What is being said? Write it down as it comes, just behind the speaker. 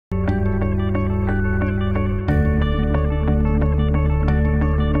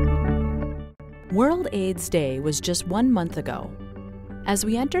World AIDS Day was just 1 month ago. As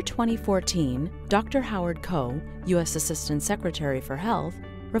we enter 2014, Dr. Howard Koh, U.S. Assistant Secretary for Health,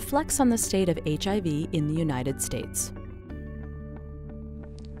 reflects on the state of HIV in the United States.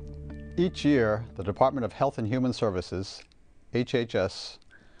 Each year, the Department of Health and Human Services, HHS,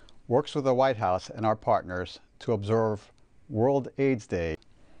 works with the White House and our partners to observe World AIDS Day.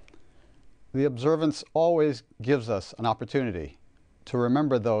 The observance always gives us an opportunity to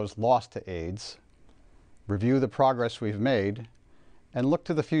remember those lost to AIDS, review the progress we've made, and look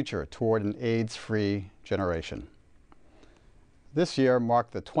to the future toward an AIDS-free generation. This year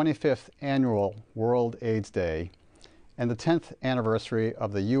marked the 25th annual World AIDS Day and the 10th anniversary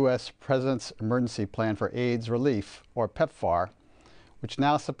of the U.S. President's Emergency Plan for AIDS Relief, or PEPFAR, which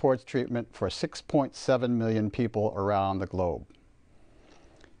now supports treatment for 6.7 million people around the globe.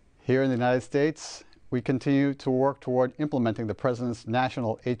 Here in the United States, we continue to work toward implementing the President's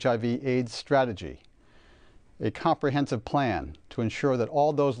National HIV/AIDS Strategy, a comprehensive plan to ensure that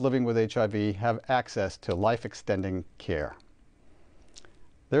all those living with HIV have access to life-extending care.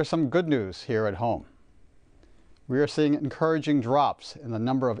 There's some good news here at home. We are seeing encouraging drops in the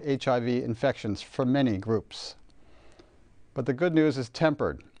number of HIV infections for many groups. But the good news is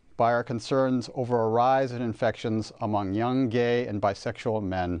tempered by our concerns over a rise in infections among young gay and bisexual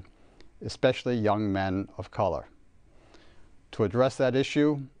men, especially young men of color. To address that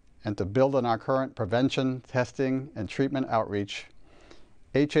issue and to build on our current prevention, testing, and treatment outreach,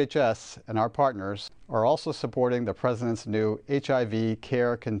 HHS and our partners are also supporting the President's new HIV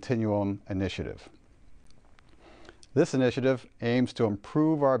Care Continuum initiative. This initiative aims to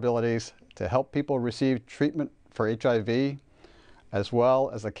improve our abilities to help people receive treatment for HIV, as well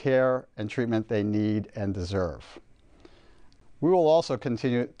as the care and treatment they need and deserve. We will also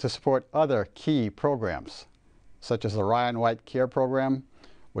continue to support other key programs, such as the Ryan White Care Program,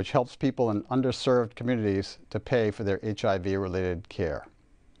 which helps people in underserved communities to pay for their HIV-related care.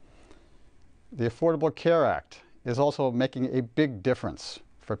 The Affordable Care Act is also making a big difference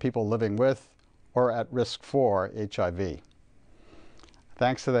for people living with or at risk for HIV.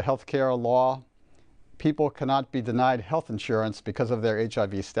 Thanks to the health care law, people cannot be denied health insurance because of their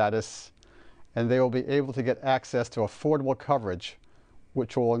HIV status, and they will be able to get access to affordable coverage,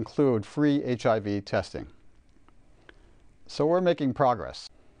 which will include free HIV testing. So we're making progress.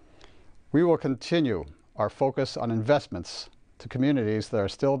 We will continue our focus on investments to communities that are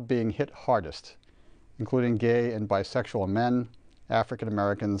still being hit hardest, including gay and bisexual men, African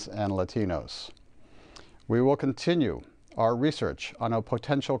Americans, and Latinos. We will continue our research on a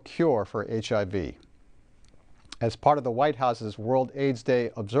potential cure for HIV. As part of the White House's World AIDS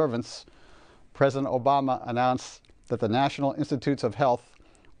Day observance, President Obama announced that the National Institutes of Health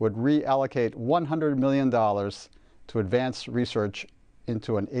would reallocate $100 million to advance research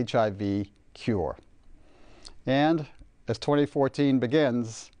into an HIV cure. And as 2014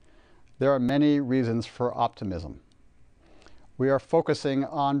 begins, there are many reasons for optimism. We are focusing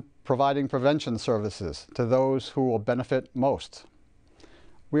on providing prevention services to those who will benefit most.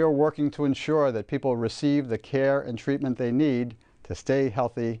 We are working to ensure that people receive the care and treatment they need to stay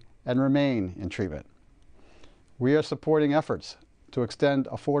healthy and remain in treatment. We are supporting efforts to extend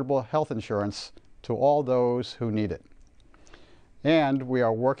affordable health insurance to all those who need it. And we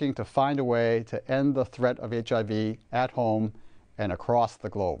are working to find a way to end the threat of HIV at home and across the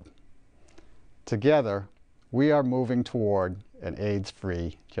globe. Together, we are moving toward an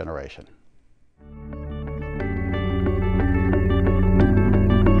AIDS-free generation.